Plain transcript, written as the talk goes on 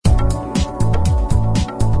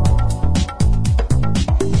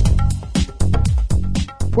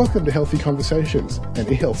Welcome to Healthy Conversations, an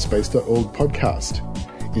ehealthspace.org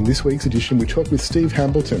podcast. In this week's edition, we talk with Steve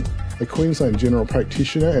Hambleton, a Queensland general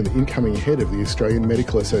practitioner and the incoming head of the Australian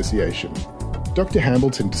Medical Association. Dr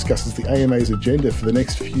Hambleton discusses the AMA's agenda for the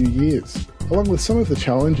next few years, along with some of the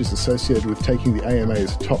challenges associated with taking the AMA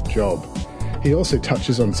as a top job. He also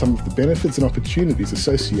touches on some of the benefits and opportunities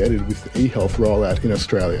associated with the ehealth rollout in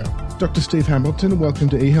Australia. Dr Steve Hambleton, welcome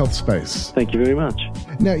to eHealth Space. Thank you very much.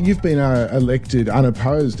 Now, you've been elected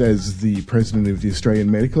unopposed as the President of the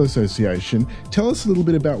Australian Medical Association. Tell us a little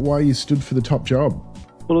bit about why you stood for the top job.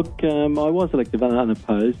 Well, look, I was elected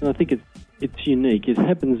unopposed, and I think it's unique. It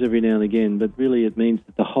happens every now and again, but really it means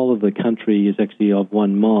that the whole of the country is actually of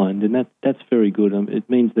one mind, and that's very good. It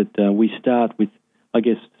means that we start with, I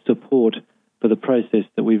guess, support for the process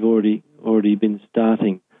that we've already been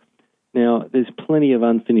starting. Now, there's plenty of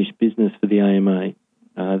unfinished business for the AMA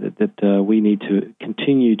that we need to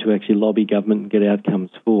continue to actually lobby government and get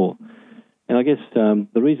outcomes for. And I guess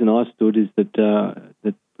the reason I stood is that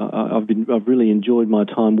I've really enjoyed my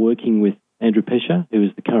time working with Andrew Pesce, who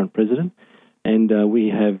is the current president, and we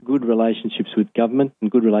have good relationships with government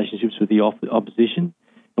and good relationships with the opposition.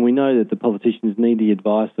 And we know that the politicians need the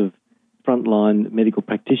advice of frontline medical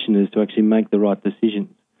practitioners to actually make the right decisions.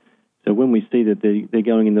 So when we see that they're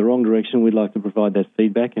going in the wrong direction, we'd like to provide that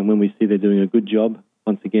feedback. And when we see they're doing a good job,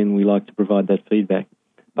 once again, we like to provide that feedback.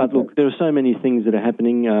 But look, there are so many things that are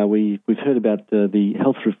happening. We've heard about the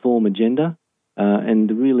health reform agenda,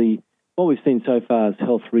 and really what we've seen so far is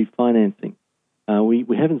health refinancing.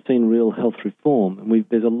 We haven't seen real health reform, and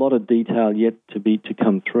there's a lot of detail yet to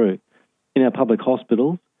come through. In our public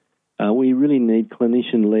hospitals, we really need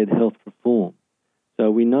clinician-led health reform. So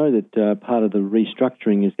we know that part of the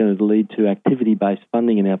restructuring is going to lead to activity-based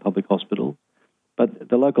funding in our public hospitals, but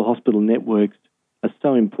the local hospital networks are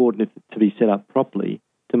so important to be set up properly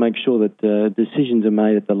to make sure that decisions are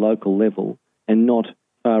made at the local level and not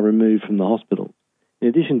far removed from the hospitals. In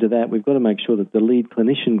addition to that, we've got to make sure that the lead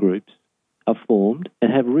clinician groups are formed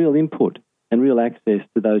and have real input and real access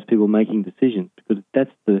to those people making decisions, because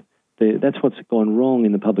that's what's gone wrong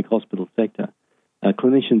in the public hospital sector.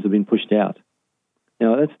 Clinicians have been pushed out.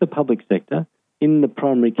 Now, that's the public sector. In the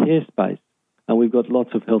primary care space, we've got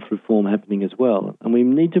lots of health reform happening as well. And we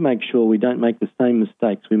need to make sure we don't make the same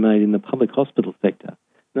mistakes we made in the public hospital sector.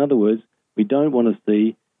 In other words, we don't want to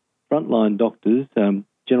see frontline doctors,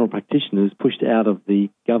 general practitioners, pushed out of the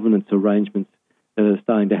governance arrangements that are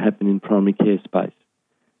starting to happen in primary care space.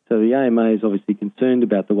 So the AMA is obviously concerned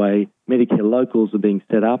about the way Medicare locals are being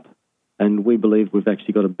set up, and we believe we've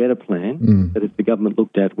actually got a better plan that if the government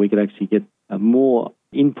looked at, we could actually get more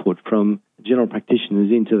input from general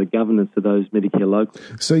practitioners into the governance of those Medicare locals.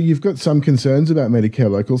 So you've got some concerns about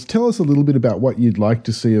Medicare locals. Tell us a little bit about what you'd like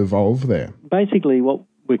to see evolve there. Basically, what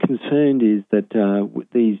we're concerned is that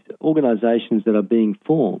these organisations that are being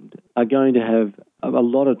formed are going to have a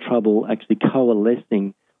lot of trouble actually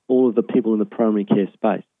coalescing all of the people in the primary care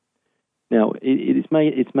space. Now, it's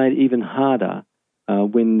made even harder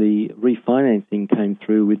when the refinancing came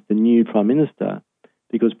through with the new Prime Minister,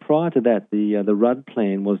 because prior to that, the Rudd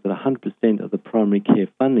plan was that 100% of the primary care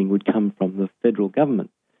funding would come from the federal government.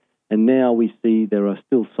 And now we see there are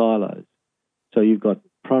still silos. So you've got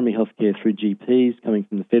primary health care through GPs coming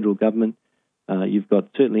from the federal government. You've got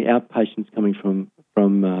certainly outpatients coming from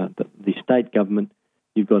the state government.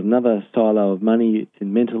 You've got another silo of money, it's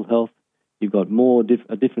in mental health. You've got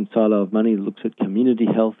a different silo of money that looks at community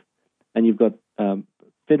health. And you've got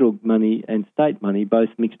federal money and state money both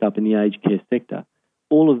mixed up in the aged care sector.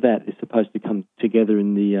 All of that is supposed to come together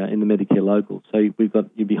in the Medicare locals. So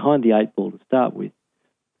you're behind the eight ball to start with.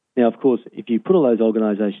 Now, of course, if you put all those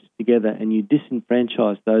organisations together and you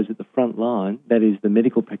disenfranchise those at the front line, that is the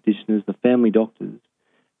medical practitioners, the family doctors,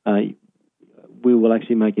 we will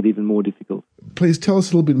actually make it even more difficult. Please tell us a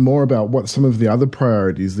little bit more about what some of the other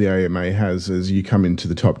priorities the AMA has as you come into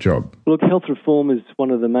the top job. Look, health reform is one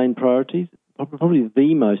of the main priorities. Probably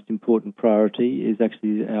the most important priority is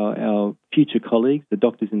actually our future colleagues, the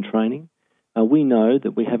doctors in training. We know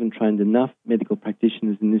that we haven't trained enough medical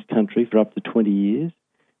practitioners in this country for up to 20 years.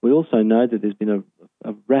 We also know that there's been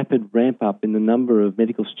a rapid ramp-up in the number of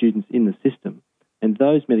medical students in the system, and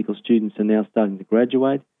those medical students are now starting to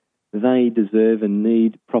graduate. They deserve and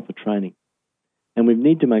need proper training. And we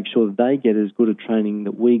need to make sure that they get as good a training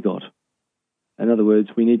that we got. In other words,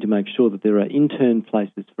 we need to make sure that there are intern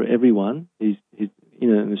places for everyone who's in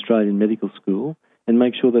an Australian medical school, and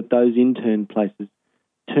make sure that those intern places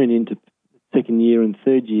turn into second year and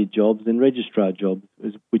third year jobs and registrar jobs,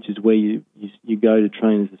 which is where you go to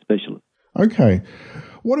train as a specialist. Okay.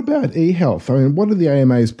 What about eHealth? I mean, what are the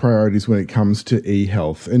AMA's priorities when it comes to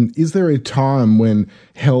eHealth? And is there a time when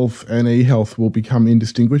health and eHealth will become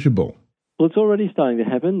indistinguishable? Well, it's already starting to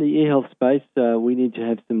happen. The eHealth space, we need to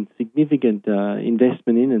have some significant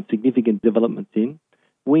investment in and significant developments in.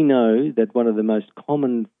 We know that one of the most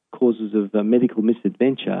common causes of medical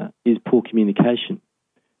misadventure is poor communication.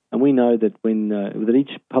 And we know that that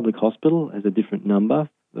each public hospital has a different number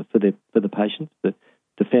for the patients.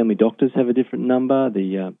 The family doctors have a different number.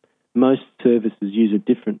 Most services use a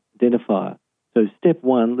different identifier. So step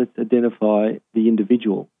one, let's identify the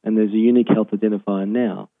individual, and there's a unique health identifier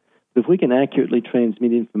now. But if we can accurately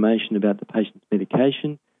transmit information about the patient's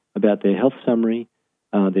medication, about their health summary,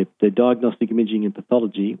 their diagnostic imaging and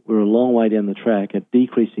pathology, we're a long way down the track at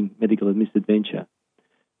decreasing medical misadventure.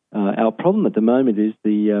 Our problem at the moment is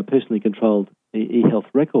the personally controlled eHealth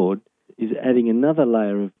record is adding another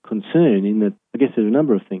layer of concern in that, I guess there's a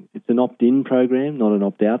number of things. It's an opt-in program, not an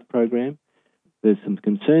opt-out program. There's some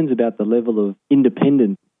concerns about the level of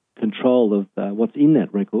independent control of what's in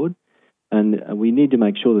that record, and we need to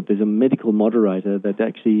make sure that there's a medical moderator that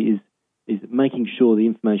actually is making sure the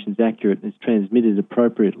information is accurate and is transmitted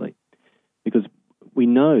appropriately. Because we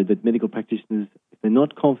know that medical practitioners, if they're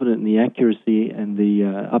not confident in the accuracy and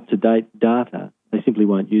the up-to-date data, they simply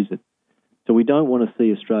won't use it. So we don't want to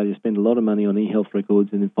see Australia spend a lot of money on eHealth records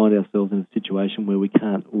and then find ourselves in a situation where we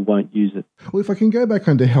can't or won't use it. Well, if I can go back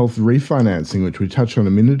onto health refinancing, which we touched on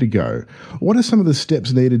a minute ago, what are some of the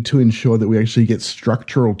steps needed to ensure that we actually get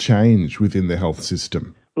structural change within the health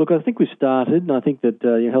system? Look, I think we started, and I think that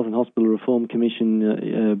the Health and Hospital Reform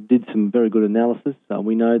Commission did some very good analysis.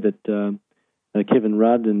 We know that Kevin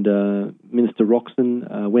Rudd and Minister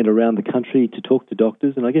Roxon went around the country to talk to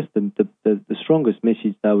doctors, and I guess the strongest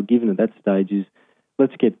message they were given at that stage is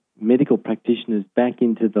let's get medical practitioners back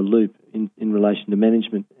into the loop in relation to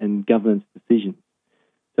management and governance decisions.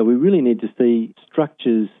 So we really need to see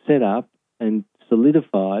structures set up and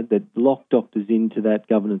solidified that lock doctors into that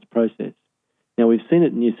governance process. Now, we've seen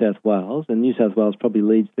it in New South Wales, and New South Wales probably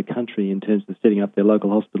leads the country in terms of setting up their local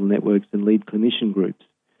hospital networks and lead clinician groups.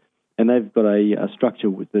 And they've got a structure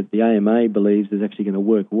that the AMA believes is actually going to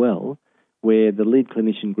work well, where the lead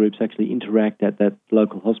clinician groups actually interact at that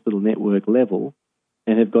local hospital network level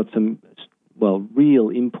and have got some, real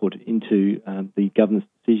input into the governance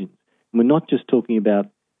decisions. And we're not just talking about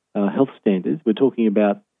health standards, we're talking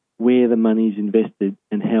about where the money is invested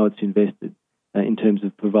and how it's invested in terms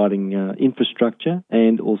of providing infrastructure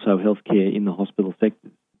and also healthcare in the hospital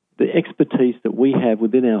sectors. The expertise that we have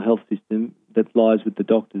within our health system that lies with the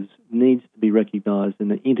doctors needs to be recognised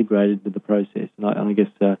and integrated into the process. And I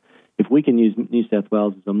guess if we can use New South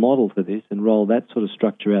Wales as a model for this and roll that sort of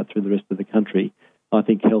structure out through the rest of the country, I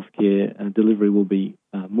think healthcare delivery will be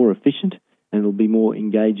more efficient and it'll be more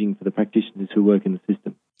engaging for the practitioners who work in the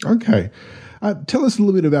system. Okay. Tell us a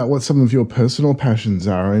little bit about what some of your personal passions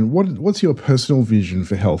are and what's your personal vision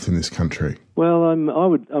for health in this country? Well, I'm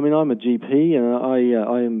a GP and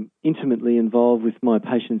I am intimately involved with my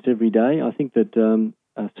patients every day. I think that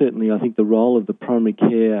certainly I think the role of the primary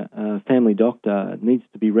care family doctor needs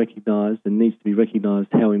to be recognised and needs to be recognised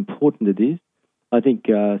how important it is. I think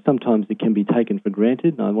sometimes it can be taken for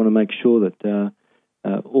granted, and I want to make sure that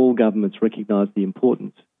all governments recognise the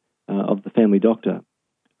importance of the family doctor.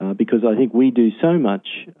 Because I think we do so much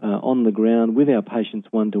on the ground with our patients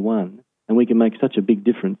one-to-one, and we can make such a big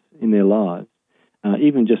difference in their lives.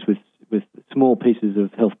 Even just with small pieces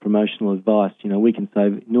of health promotional advice, we can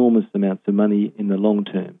save enormous amounts of money in the long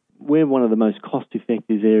term. We're one of the most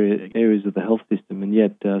cost-effective areas of the health system, and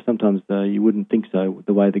yet sometimes you wouldn't think so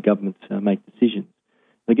the way the governments make decisions.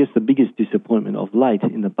 I guess the biggest disappointment of late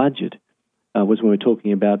in the budget was when we're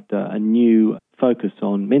talking about a new focus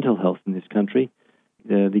on mental health in this country.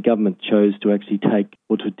 The government chose to actually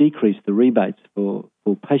to decrease the rebates for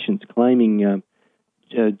patients claiming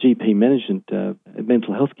GP management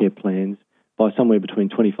mental health care plans by somewhere between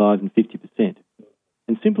 25 and 50%.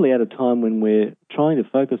 And simply at a time when we're trying to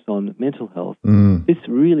focus on mental health, this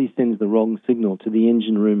really sends the wrong signal to the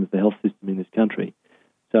engine room of the health system in this country.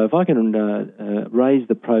 So if I can raise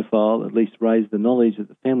the profile, at least raise the knowledge that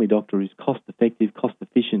the family doctor is cost-effective,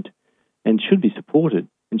 cost-efficient, and should be supported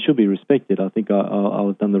and should be respected, I think I'll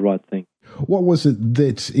have done the right thing. What was it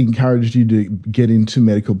that encouraged you to get into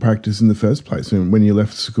medical practice in the first place? And when you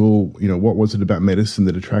left school, what was it about medicine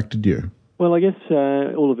that attracted you? Well, I guess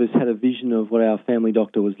all of us had a vision of what our family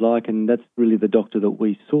doctor was like, and that's really the doctor that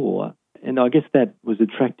we saw. And I guess that was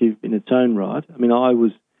attractive in its own right. I mean, I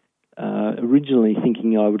was originally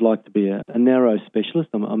thinking I would like to be a narrow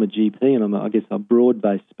specialist. I'm a GP, and I'm a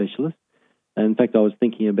broad-based specialist. And in fact, I was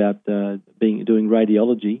thinking about doing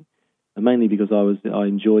radiology, mainly because I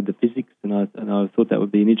enjoyed the physics and I thought that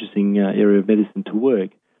would be an interesting area of medicine to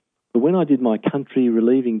work. But when I did my country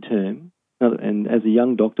relieving term, and as a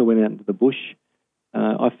young doctor went out into the bush,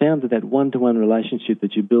 I found that one-to-one relationship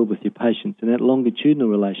that you build with your patients and that longitudinal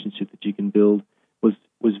relationship that you can build was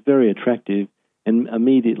very attractive. And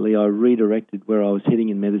immediately I redirected where I was heading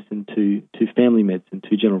in medicine to family medicine,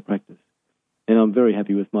 to general practice. And I'm very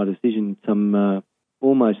happy with my decision some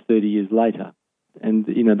almost 30 years later. And,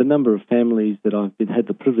 the number of families that I've had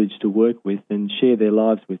the privilege to work with and share their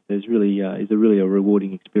lives with is really a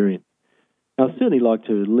rewarding experience. Now, I'd certainly like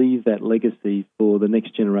to leave that legacy for the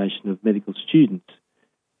next generation of medical students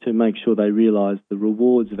to make sure they realise the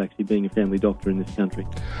rewards of actually being a family doctor in this country.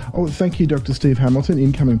 Oh, thank you, Dr Steve Hambleton,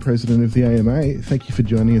 incoming president of the AMA. Thank you for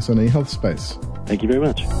joining us on eHealth Space. Thank you very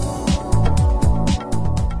much.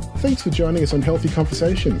 Thanks for joining us on Healthy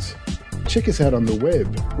Conversations. Check us out on the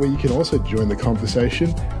web, where you can also join the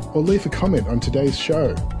conversation or leave a comment on today's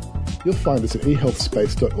show. You'll find us at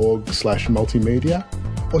ehealthspace.org/multimedia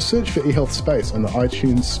or search for eHealth Space on the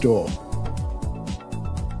iTunes Store.